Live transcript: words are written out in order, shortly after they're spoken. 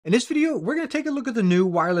In this video, we're going to take a look at the new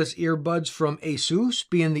wireless earbuds from Asus,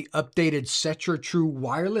 being the updated Cetra True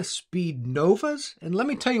Wireless Speednovas. And let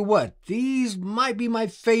me tell you what, these might be my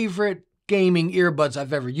favorite gaming earbuds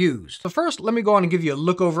I've ever used. But first, let me go on and give you a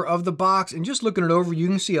look over of the box. And just looking it over, you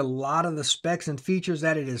can see a lot of the specs and features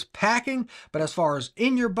that it is packing. But as far as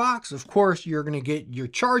in your box, of course, you're going to get your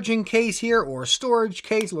charging case here or a storage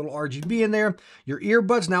case, a little RGB in there, your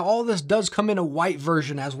earbuds. Now, all this does come in a white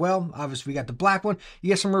version as well. Obviously, we got the black one.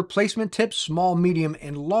 You get some replacement tips, small, medium,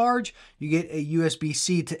 and large. You get a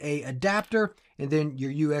USB-C to A adapter, and then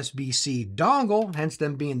your USB-C dongle, hence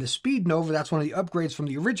them being the Speednova. That's one of the upgrades from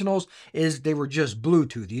the originals, is they were just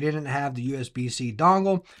Bluetooth. You didn't have the USB-C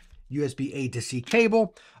dongle, USB-A to C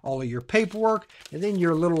cable, all of your paperwork, and then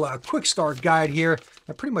your little quick start guide here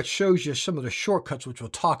that pretty much shows you some of the shortcuts, which we'll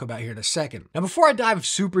talk about here in a second. Now, before I dive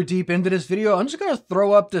super deep into this video, I'm just going to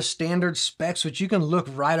throw up the standard specs, which you can look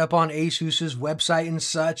right up on Asus's website and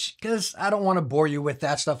such, because I don't want to bore you with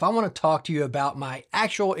that stuff. I want to talk to you about my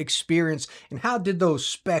actual experience and how did those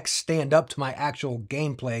specs stand up to my actual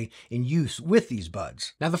gameplay and use with these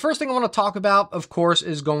buds. Now, the first thing I want to talk about, of course,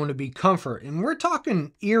 is going to be comfort. And we're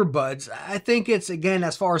talking earbuds. I think it's, again,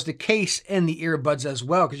 as far as the case and the earbuds as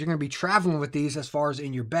well, because you're going to be traveling with these as far as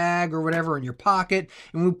in your bag or whatever, in your pocket.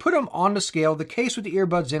 And we put them on the scale, the case with the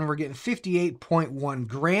earbuds in, we're getting 58.1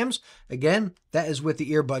 grams. Again, that is with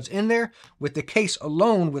the earbuds in there. With the case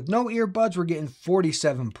alone, with no earbuds, we're getting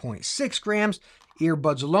 47.6 grams.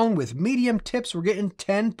 Earbuds alone with medium tips, we're getting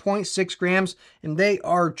 10.6 grams, and they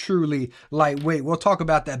are truly lightweight. We'll talk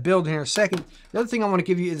about that build here in a second. The other thing I want to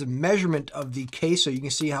give you is a measurement of the case so you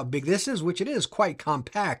can see how big this is, which it is quite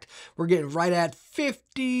compact. We're getting right at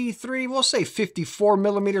 53, we'll say 54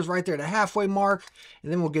 millimeters right there at the halfway mark.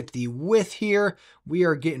 And then we'll get the width here. We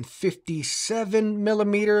are getting 57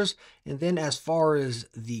 millimeters. And then as far as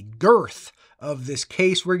the girth of this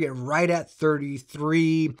case, we're getting right at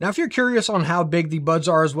 33. Now, if you're curious on how big the buds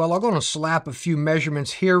are as well, I'm going to slap a few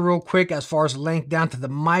measurements here real quick. As far as length down to the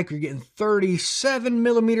mic, you're getting 37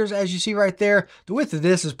 millimeters, as you see right there. The width of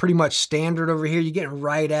this is pretty much standard over here. You're getting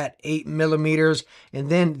right at 8 millimeters.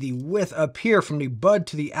 And then the width up here from the bud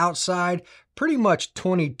to the outside, pretty much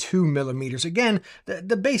 22 millimeters. Again,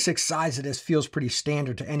 the basic size of this feels pretty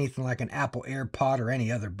standard to anything like an Apple AirPod or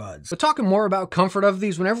any other buds. But talking more about comfort of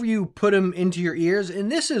these, whenever you put them into your ears,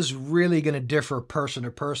 and this is really going to differ person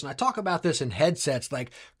to person. I talk about this in headsets,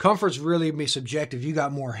 like comfort's really be subjective. You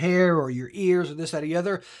got more hair or your ears or this, that, or the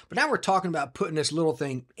other. But now we're talking about putting this little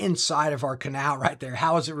thing inside of our canal right there.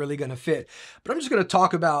 How is it really going to fit? But I'm just going to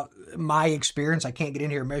talk about my experience. I can't get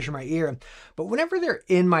in here and measure my ear. But whenever they're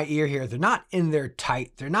in my ear here, they're not in there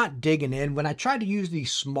tight. They're not digging in. When I tried to use the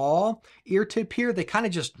small ear tip here, they kind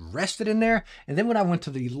of just rested in there. And then when I went to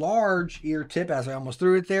the large ear tip, as I almost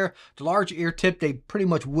threw it there, the large ear tip, they pretty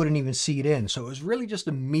much wouldn't even see it in. So it was really just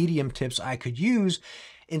the medium tips I could use,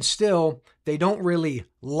 and still they don't really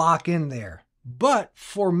lock in there. But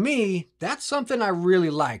for me, that's something I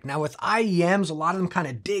really like. Now with IEMs, a lot of them kind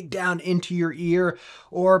of dig down into your ear,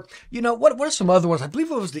 or, you know, what are some other ones? I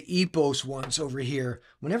believe it was the EPOS ones over here.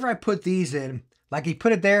 Whenever I put these in, like you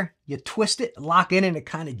put it there, you twist it, lock in, and it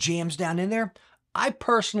kind of jams down in there. I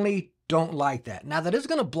personally don't like that. Now that is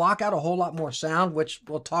going to block out a whole lot more sound, which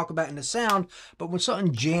we'll talk about in the sound, but when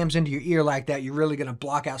something jams into your ear like that, you're really going to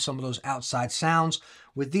block out some of those outside sounds.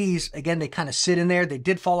 With these, again, they kind of sit in there. They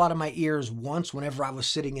did fall out of my ears once whenever I was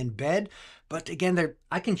sitting in bed, but again,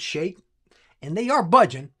 I can shake, and they are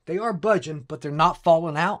budging, but they're not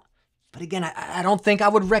falling out. But again, I don't think I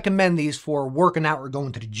would recommend these for working out or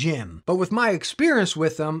going to the gym. But with my experience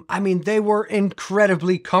with them, I mean, they were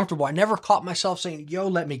incredibly comfortable. I never caught myself saying, yo,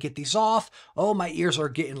 let me get these off. Oh, my ears are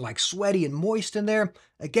getting like sweaty and moist in there.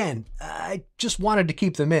 Again, I just wanted to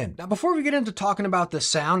keep them in. Now, before we get into talking about the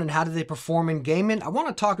sound and how do they perform in gaming, I want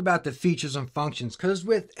to talk about the features and functions, because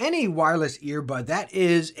with any wireless earbud, that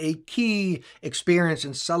is a key experience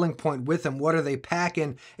and selling point with them. What are they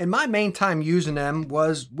packing? And my main time using them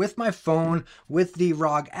was with my phone, with the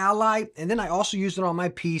Rog Ally, and then I also used it on my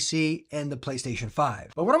PC and the PlayStation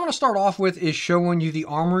 5. But what I'm going to start off with is showing you the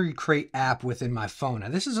Armoury Crate app within my phone. Now,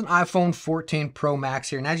 this is an iPhone 14 Pro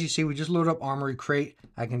Max here, and as you see, we just load up Armoury Crate.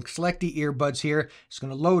 I can select the earbuds here. It's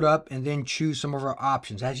going to load up and then choose some of our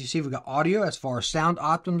options. As you see, we've got audio as far as sound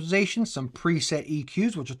optimization, some preset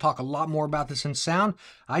EQs, which we'll talk a lot more about this in sound.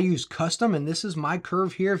 I use custom, and this is my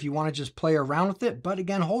curve here if you want to just play around with it. But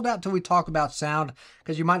again, hold out till we talk about sound,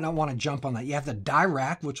 because you might not want want to jump on that. You have the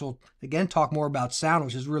Dirac, which will, again, talk more about sound,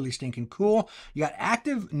 which is really stinking cool. You got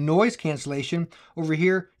active noise cancellation. Over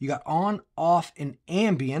here, you got on, off, and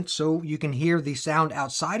ambient, so you can hear the sound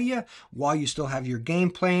outside of you while you still have your game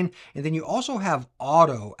playing. And then you also have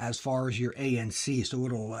auto as far as your ANC, so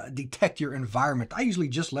it'll detect your environment. I usually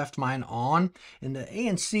just left mine on, and the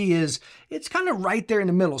ANC it's kind of right there in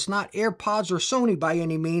the middle. It's not AirPods or Sony by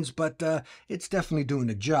any means, but it's definitely doing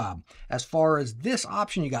the job. As far as this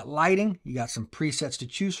option, you got lighting, you got some presets to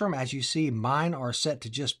choose from. As you see, mine are set to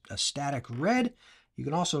just a static red. You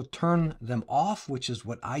can also turn them off, which is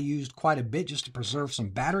what I used quite a bit just to preserve some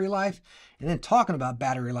battery life. And then talking about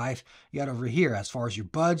battery life, you got over here as far as your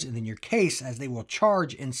buds and then your case, as they will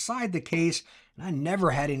charge inside the case. And I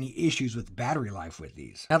never had any issues with battery life with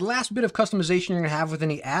these. Now, the last bit of customization you're going to have with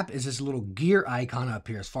any app is this little gear icon up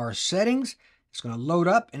here. As far as settings, it's going to load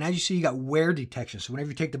up, and as you see, you got wear detection. So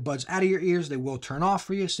whenever you take the buds out of your ears, they will turn off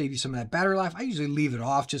for you, save you some of that battery life. I usually leave it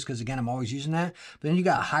off just because, again, I'm always using that. But then you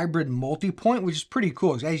got hybrid multi-point, which is pretty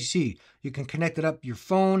cool. As you see, you can connect it up your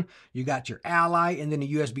phone, you got your Ally, and then a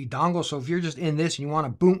USB dongle. So if you're just in this and you want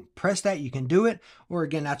to boom, press that, you can do it. Or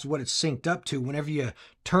again, that's what it's synced up to. Whenever you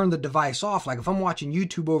turn the device off, like if I'm watching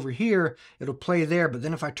YouTube over here, it'll play there. But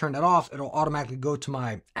then if I turn that off, it'll automatically go to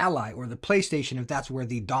my Ally or the PlayStation if that's where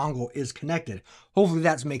the dongle is connected. Hopefully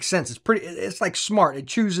that makes sense. It's like smart. It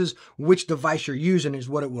chooses which device you're using is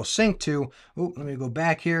what it will sync to. Oh, let me go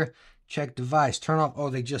back here. Check device, turn off. Oh,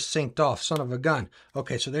 they just synced off, son of a gun.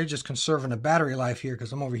 Okay, so they're just conserving the battery life here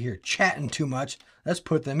because I'm over here chatting too much. Let's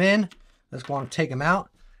put them in. Let's go on and take them out.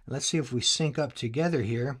 Let's see if we sync up together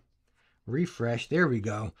here. Refresh, there we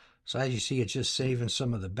go. So as you see, it's just saving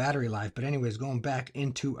some of the battery life. But anyways, going back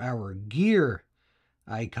into our gear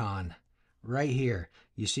icon right here.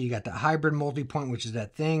 You see you got the hybrid multi-point, which is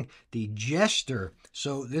that thing. The gesture,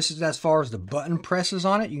 so this is as far as the button presses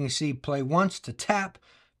on it. You can see play once to tap,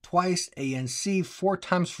 twice, ANC, 4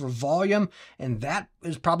 times for volume. And that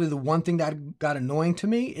is probably the one thing that got annoying to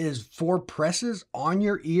me is 4 presses on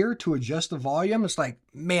your ear to adjust the volume. It's like,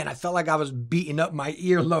 man, I felt like I was beating up my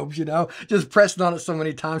earlobes, you know, just pressing on it so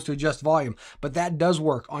many times to adjust volume. But that does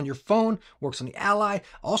work on your phone, works on the Ally,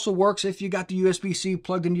 also works if you got the USB-C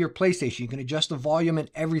plugged into your PlayStation. You can adjust the volume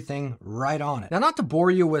and everything right on it. Now, not to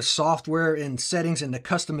bore you with software and settings and the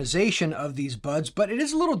customization of these buds, but it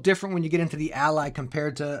is a little different when you get into the Ally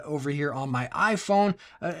compared to over here on my iPhone,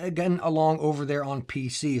 again, along over there on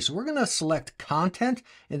PC. So we're going to select content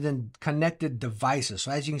and then connected devices.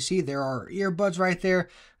 So as you can see, there are earbuds right there.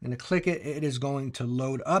 I'm going to click it. It is going to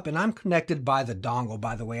load up, and I'm connected by the dongle,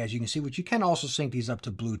 by the way, as you can see, which you can also sync these up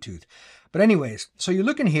to Bluetooth. But anyways, so you're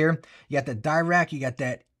looking here, you got the Dirac, you got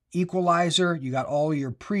that equalizer, you got all your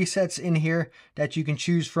presets in here that you can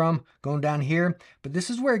choose from going down here. But this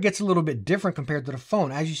is where it gets a little bit different compared to the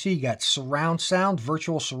phone. As you see, you got surround sound,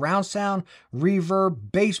 virtual surround sound,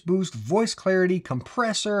 reverb, bass boost, voice clarity,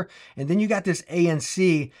 compressor, and then you got this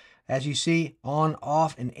ANC, as you see, on,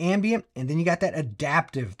 off, and ambient. And then you got that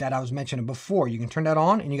adaptive that I was mentioning before. You can turn that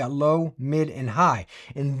on, and you got low, mid, and high.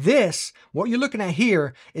 And this, what you're looking at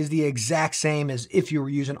here, is the exact same as if you were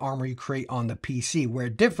using Armor Crate on the PC. Where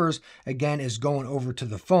it differs, again, is going over to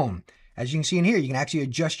the phone. As you can see in here, you can actually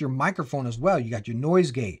adjust your microphone as well. You got your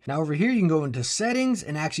noise gate. Now over here, you can go into settings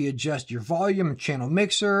and actually adjust your volume, channel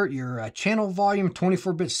mixer, your channel volume,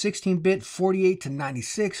 24-bit, 16-bit, 48 to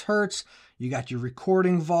 96 hertz. You got your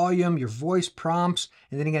recording volume, your voice prompts,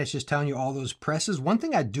 and then again, it's just telling you all those presses. One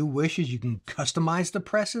thing I do wish is you can customize the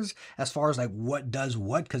presses as far as like what does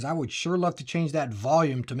what, because I would sure love to change that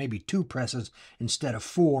volume to maybe 2 presses instead of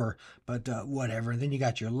 4, but whatever. And then you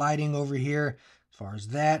got your lighting over here as far as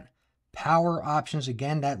that. Power options,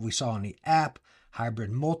 again, that we saw in the app. Hybrid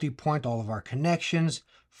multi-point, all of our connections.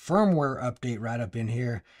 Firmware update right up in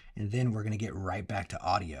here. And then we're going to get right back to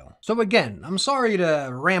audio. So again, I'm sorry to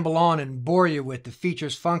ramble on and bore you with the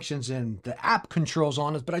features, functions, and the app controls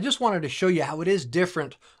on this, but I just wanted to show you how it is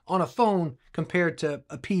different on a phone compared to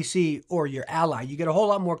a PC or your Ally. You get a whole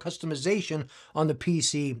lot more customization on the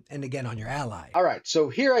PC and again on your Ally. All right, so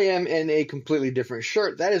here I am in a completely different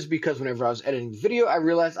shirt. That is because whenever I was editing the video, I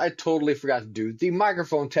realized I totally forgot to do the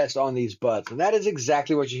microphone test on these buds. And that is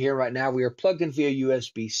exactly what you're hearing right now. We are plugged in via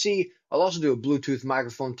USB-C. I'll also do a Bluetooth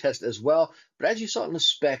microphone test as well. But as you saw in the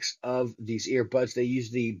specs of these earbuds, they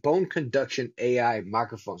use the bone conduction AI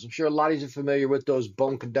microphones. I'm sure a lot of you are familiar with those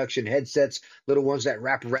bone conduction headsets, little ones that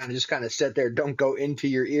wrap around and just kind of sit there, don't go into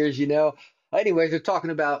your ears, you know. Anyways, they're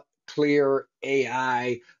talking about clear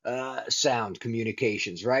AI sound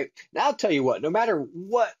communications, right? Now, I'll tell you what, no matter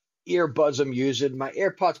what earbuds I'm using, my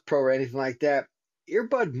AirPods Pro or anything like that,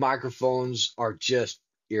 earbud microphones are just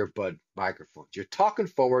earbud microphones. You're talking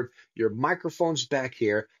forward, your microphone's back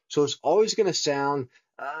here, so it's always going to sound,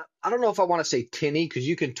 I don't know if I want to say tinny, because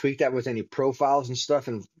you can tweak that with any profiles and stuff.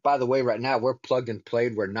 And by the way, right now we're plugged and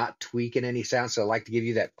played. We're not tweaking any sound, so I like to give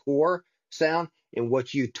you that core sound. And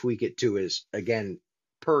what you tweak it to is, again,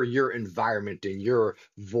 per your environment and your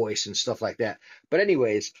voice and stuff like that. But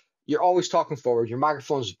anyways, you're always talking forward, your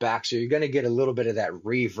microphone's back, so you're going to get a little bit of that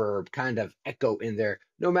reverb kind of echo in there,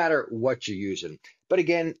 no matter what you're using. But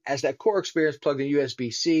again, as that core experience plugged in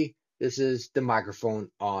USB-C, this is the microphone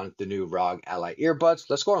on the new Rog Ally earbuds.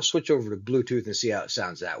 Let's go and switch over to Bluetooth and see how it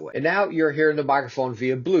sounds that way. And now you're hearing the microphone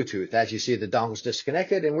via Bluetooth. As you see, the dongle's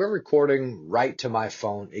disconnected, and we're recording right to my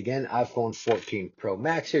phone. Again, iPhone 14 Pro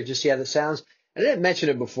Max here. Just see how that sounds. I didn't mention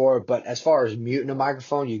it before, but as far as muting a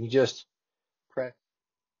microphone, you can just press.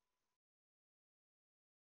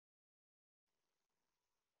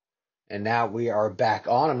 And now we are back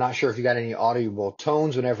on. I'm not sure if you got any audible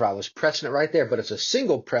tones whenever I was pressing it right there, but it's a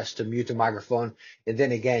single press to mute the microphone. And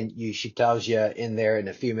then again, she tells you in there in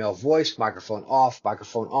a female voice, microphone off,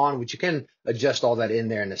 microphone on, which you can adjust all that in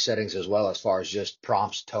there in the settings as well, as far as just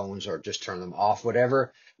prompts, tones, or just turn them off,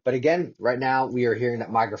 whatever. But again, right now we are hearing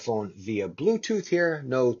that microphone via Bluetooth here,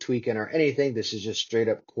 no tweaking or anything. This is just straight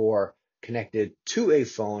up core connected to a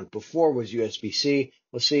phone. Before was USB-C.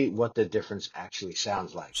 Let's see what the difference actually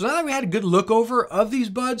sounds like. So now that we had a good look over of these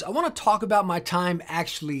buds, I want to talk about my time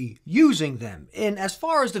actually using them. And as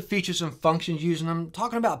far as the features and functions using them,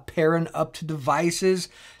 talking about pairing up to devices,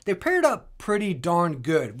 they paired up pretty darn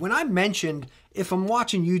good. When I mentioned if I'm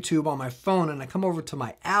watching YouTube on my phone and I come over to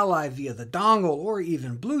my Ally via the dongle or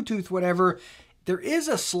even Bluetooth, whatever, there is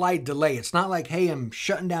a slight delay. It's not like, hey, I'm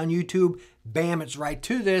shutting down YouTube, bam, it's right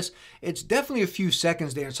to this. It's definitely a few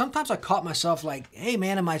seconds there. And sometimes I caught myself like, hey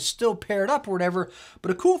man, am I still paired up or whatever? But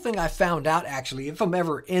a cool thing I found out actually, if I'm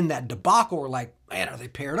ever in that debacle or like, man, are they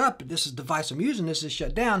paired up? This is the device I'm using, this is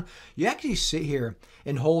shut down. You actually sit here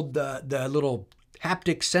and hold the little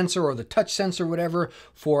haptic sensor or the touch sensor, whatever,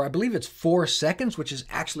 for I believe it's 4 seconds, which is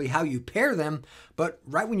actually how you pair them. But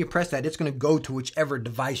right when you press that, it's going to go to whichever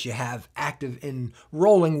device you have active in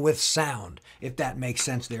rolling with sound, if that makes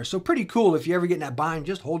sense there. So pretty cool. If you ever get in that bind,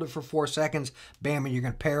 just hold it for 4 seconds, bam, and you're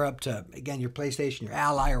going to pair up to, again, your PlayStation, your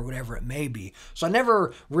Ally, or whatever it may be. So I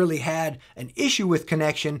never really had an issue with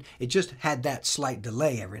connection. It just had that slight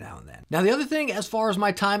delay every now and then. Now, the other thing, as far as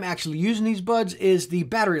my time actually using these buds, is the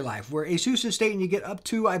battery life, where Asus is stating you get up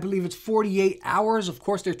to, I believe it's 48 hours. Of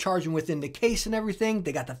course, they're charging within the case and everything.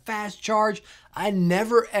 They got the fast charge. I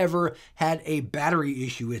never ever had a battery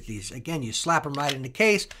issue with these. Again, you slap them right in the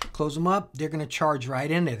case, close them up, they're going to charge right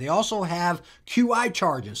in there. They also have QI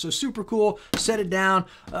charging, so super cool. Set it down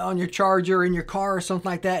on your charger in your car or something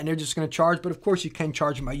like that, and they're just going to charge. But of course, you can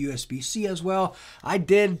charge them by USB-C as well. I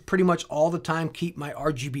did pretty much all the time keep my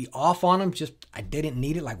RGB off on them. Just I didn't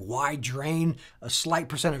need it. Like, why drain a slight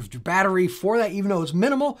percentage of battery for that, even though it's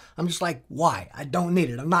minimal? I'm just like, why? I don't need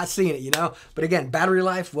it. I'm not seeing it, you know? But again, battery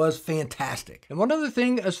life was fantastic. And one other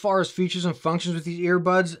thing as far as features and functions with these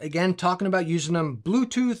earbuds, again, talking about using them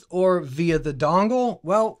Bluetooth or via the dongle,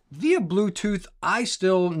 well, via Bluetooth, I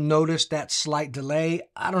still notice that slight delay.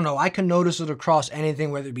 I don't know, I can notice it across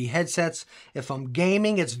anything, whether it be headsets. If I'm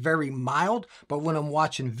gaming, it's very mild, but when I'm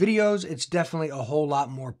watching videos, it's definitely a whole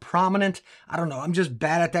lot more prominent. I don't know, I'm just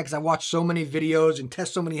bad at that because I watch so many videos and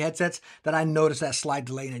test so many headsets that I notice that slight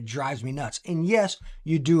delay and it drives me nuts. And yes,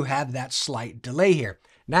 you do have that slight delay here.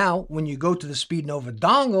 Now, when you go to the Speednova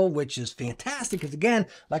dongle, which is fantastic, because again,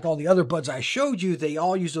 like all the other buds I showed you, they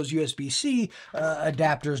all use those USB-C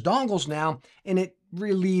adapters, dongles now, and it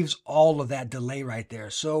relieves all of that delay right there.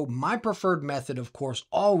 So my preferred method, of course,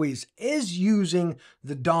 always is using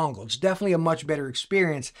the dongle. It's definitely a much better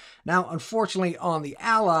experience. Now, unfortunately, on the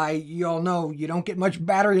Ally, you all know you don't get much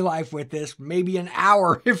battery life with this, maybe an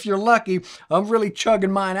hour if you're lucky. I'm really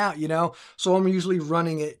chugging mine out, you know, so I'm usually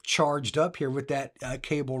running it charged up here with that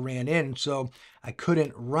cable ran in, so I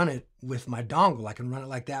couldn't run it with my dongle. I can run it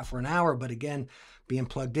like that for an hour, but again, being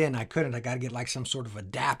plugged in, I couldn't. I got to get like some sort of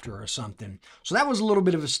adapter or something. So that was a little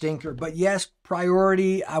bit of a stinker, but yes,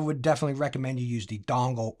 priority, I would definitely recommend you use the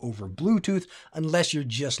dongle over Bluetooth unless you're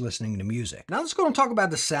just listening to music. Now let's go and talk about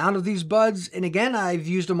the sound of these buds. And again, I've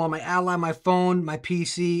used them on my Ally, my phone, my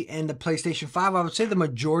PC, and the PlayStation 5. I would say the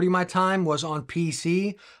majority of my time was on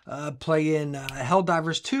PC, playing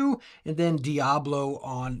Helldivers 2 and then Diablo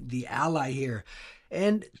on the Ally here.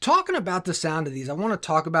 And talking about the sound of these, I want to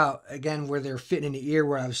talk about, again, where they're fitting in the ear,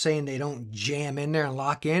 where I was saying they don't jam in there and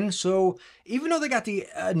lock in. So even though they got the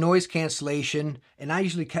noise cancellation, and I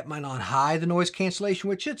usually kept mine on high, the noise cancellation,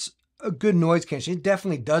 which it's a good noise cancellation. It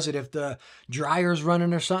definitely does it if the dryer's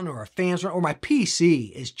running or something, or a fan's running, or my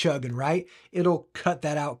PC is chugging, right? It'll cut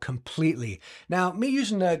that out completely. Now, me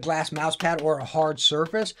using a glass mouse pad or a hard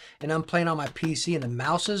surface, and I'm playing on my PC and the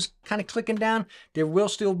mouse is kind of clicking down, there will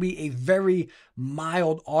still be a very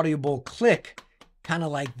mild audible click, kind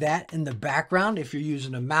of like that in the background if you're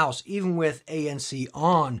using a mouse, even with ANC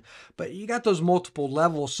on. But you got those multiple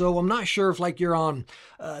levels, so I'm not sure if like you're on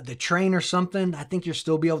the train or something. I think you'll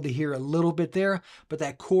still be able to hear a little bit there, but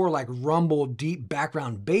that core like rumble, deep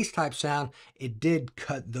background bass type sound, it did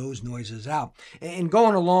cut those noises out. And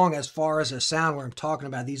going along as far as a sound where I'm talking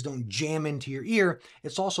about these don't jam into your ear,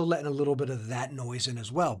 it's also letting a little bit of that noise in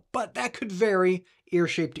as well. But that could vary ear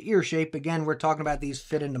shape to ear shape. Again, we're talking about these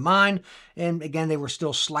fit into mine, and again, they were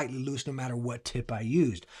still slightly loose no matter what tip I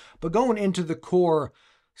used. But going into the core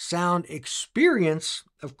sound experience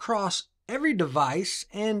across every device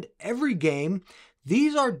and every game,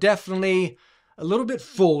 these are definitely a little bit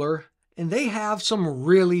fuller, and they have some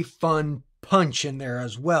really fun punch in there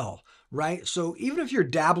as well, right? So even if you're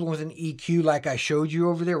dabbling with an EQ like I showed you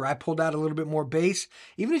over there, where I pulled out a little bit more bass,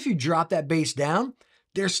 even if you drop that bass down,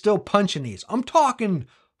 they're still punching these. I'm talking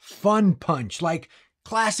fun punch, like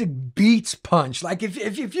classic beats punch. Like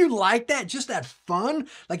if you like that, just that fun,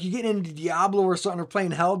 like you get into Diablo or something, or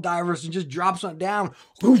playing Helldivers and just drop something down,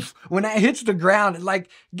 oof, when that hits the ground, it like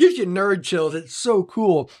gives you nerd chills. It's so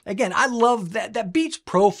cool. Again, I love that Beats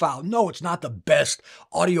profile. No, it's not the best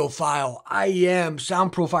audiophile IEM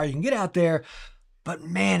sound profile you can get out there, but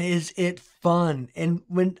man, is it fun. And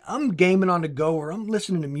when I'm gaming on the go or I'm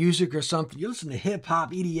listening to music or something, you listen to hip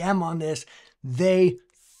hop, EDM on this, they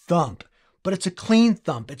thump. But it's a clean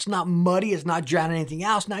thump. It's not muddy. It's not drowning anything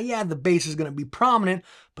else. Now, yeah, the bass is going to be prominent,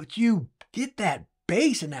 but you get that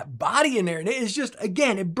bass and that body in there. And it's just,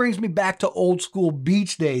 again, it brings me back to old school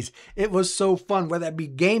Beats days. It was so fun, whether that be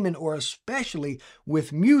gaming or especially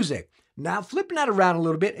with music. Now, flipping that around a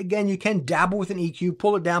little bit, again, you can dabble with an EQ,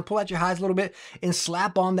 pull it down, pull out your highs a little bit, and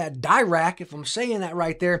slap on that die rack, if I'm saying that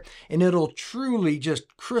right there, and it'll truly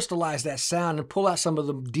just crystallize that sound and pull out some of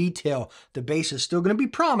the detail. The bass is still going to be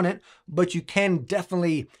prominent, but you can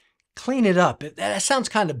definitely clean it up. That sounds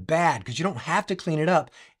kind of bad because you don't have to clean it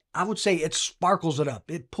up. I would say it sparkles it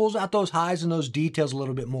up. It pulls out those highs and those details a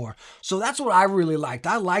little bit more. So that's what I really liked.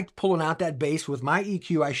 I liked pulling out that bass with my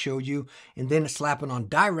EQ I showed you, and then slapping on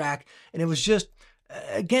die rack. And it was just,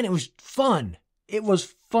 again, it was fun. It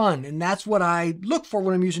was fun. And that's what I look for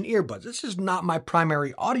when I'm using earbuds. This is not my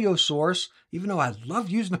primary audio source, even though I love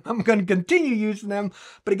using them. I'm going to continue using them.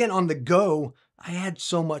 But again, on the go, I had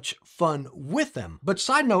so much fun with them. But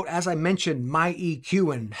side note, as I mentioned, my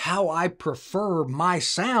EQ and how I prefer my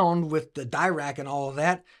sound with the die rack and all of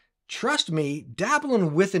that, trust me,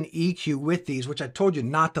 dabbling with an EQ with these, which I told you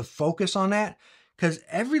not to focus on that, because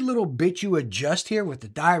every little bit you adjust here with the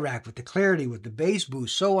die rack, with the clarity, with the bass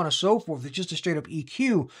boost, so on and so forth, it's just a straight up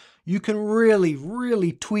EQ, you can really,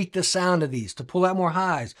 really tweak the sound of these to pull out more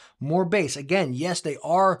highs, more bass. Again, yes, they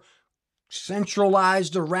are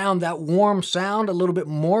centralized around that warm sound, a little bit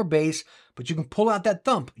more bass, but you can pull out that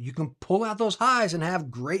thump. You can pull out those highs and have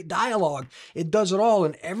great dialogue. It does it all,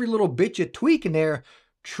 and every little bit you tweak in there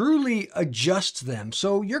truly adjusts them.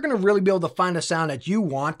 So you're going to really be able to find a sound that you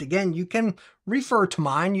want. Again, you can refer to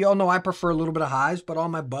mine. You all know I prefer a little bit of highs, but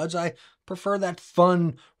on my buds, I prefer that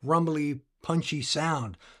fun, rumbly, punchy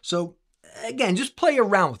sound. So again, just play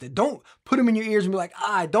around with it. Don't put them in your ears and be like,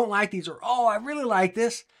 I don't like these, or oh, I really like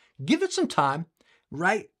this. Give it some time,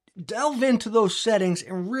 right? Delve into those settings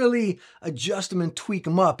and really adjust them and tweak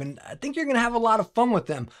them up. And I think you're going to have a lot of fun with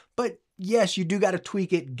them. But yes, you do got to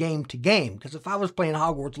tweak it game to game. Because if I was playing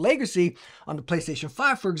Hogwarts Legacy on the PlayStation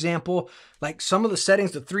 5, for example, like some of the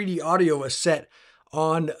settings, the 3D audio was set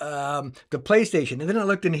on the PlayStation. And then I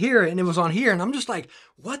looked in here and it was on here. And I'm just like,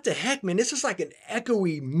 what the heck, man? This is like an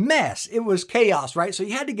echoey mess. It was chaos, right? So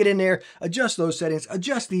you had to get in there, adjust those settings,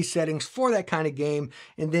 adjust these settings for that kind of game.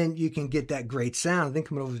 And then you can get that great sound. And then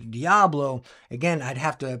coming over to Diablo, again, I'd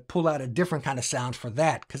have to pull out a different kind of sound for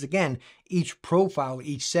that. Because again, each profile,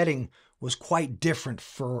 each setting was quite different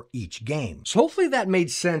for each game. So hopefully that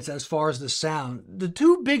made sense as far as the sound. The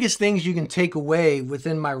two biggest things you can take away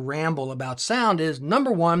within my ramble about sound is,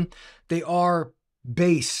 number one, they are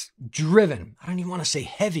bass driven. I don't even want to say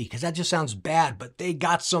heavy because that just sounds bad, but they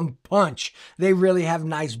got some punch. They really have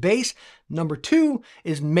nice bass. Number two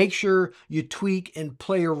is make sure you tweak and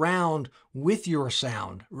play around with your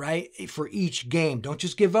sound, right? For each game. Don't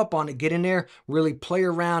just give up on it. Get in there, really play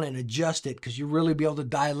around and adjust it, because you really be able to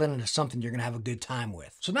dial in into something you're going to have a good time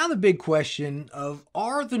with. So now the big question of,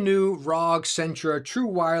 are the new Rog Cetra True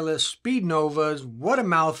Wireless Speednovas, what a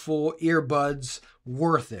mouthful, earbuds,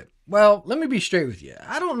 worth it? Well, let me be straight with you.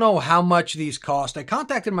 I don't know how much these cost. I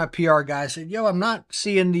contacted my PR guy, said, yo, I'm not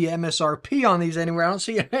seeing the MSRP on these anywhere. I don't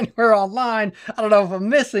see it anywhere online. I don't know if I'm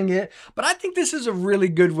missing it, but I think this is a really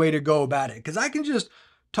good way to go about it because I can just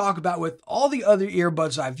talk about with all the other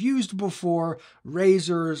earbuds I've used before,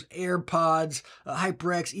 Razors, AirPods,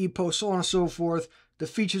 HyperX, EPO, so on and so forth, the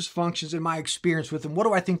features, functions, and my experience with them. What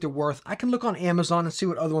do I think they're worth? I can look on Amazon and see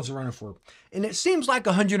what other ones are running for. And it seems like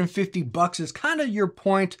 $150 is kind of your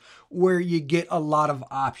point where you get a lot of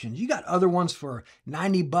options. You got other ones for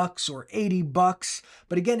 $90 or $80.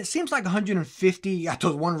 But again, it seems like $150. You got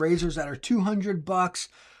those one Razors that are $200.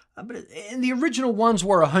 And the original ones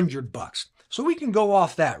were $100. So we can go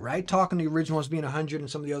off that, right? Talking the original ones being 100 and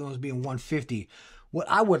some of the other ones being 150. What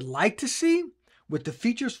I would like to see with the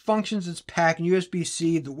features, functions it's packing,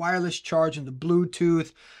 USB-C, the wireless charge, and the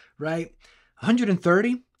Bluetooth, right?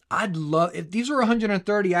 130. I'd love, if these were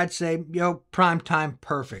 130, I'd say, yo, prime time,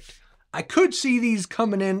 perfect. I could see these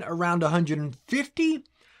coming in around 150.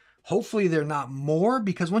 Hopefully they're not more,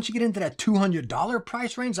 because once you get into that $200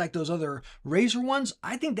 price range, like those other Razer ones,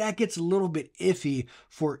 I think that gets a little bit iffy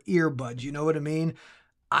for earbuds. You know what I mean?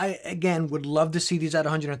 I, again, would love to see these at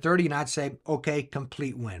 130, and I'd say, okay,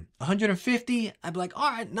 complete win. 150, I'd be like, all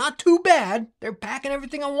right, not too bad. They're packing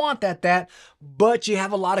everything I want at that, but you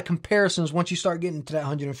have a lot of comparisons once you start getting to that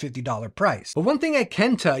 $150 price. But one thing I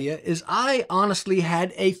can tell you is I honestly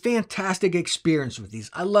had a fantastic experience with these.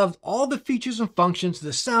 I loved all the features and functions,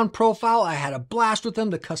 the sound profile, I had a blast with them,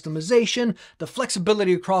 the customization, the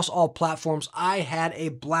flexibility across all platforms. I had a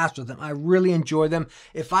blast with them. I really enjoy them.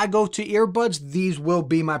 If I go to earbuds, these will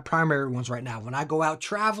be my primary ones right now. When I go out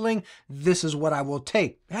traveling, this is what I will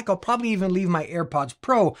take. Heck, I'll probably even leave my AirPods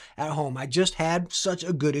Pro at home. I just had such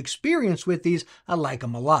a good experience with these. I like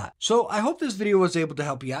them a lot. So I hope this video was able to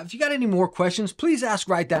help you out. If you got any more questions, please ask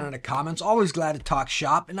right down in the comments. Always glad to talk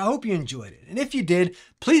shop, and I hope you enjoyed it. And if you did,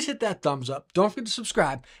 please hit that thumbs up. Don't forget to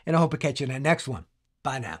subscribe, and I hope to catch you in that next one.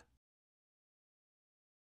 Bye now.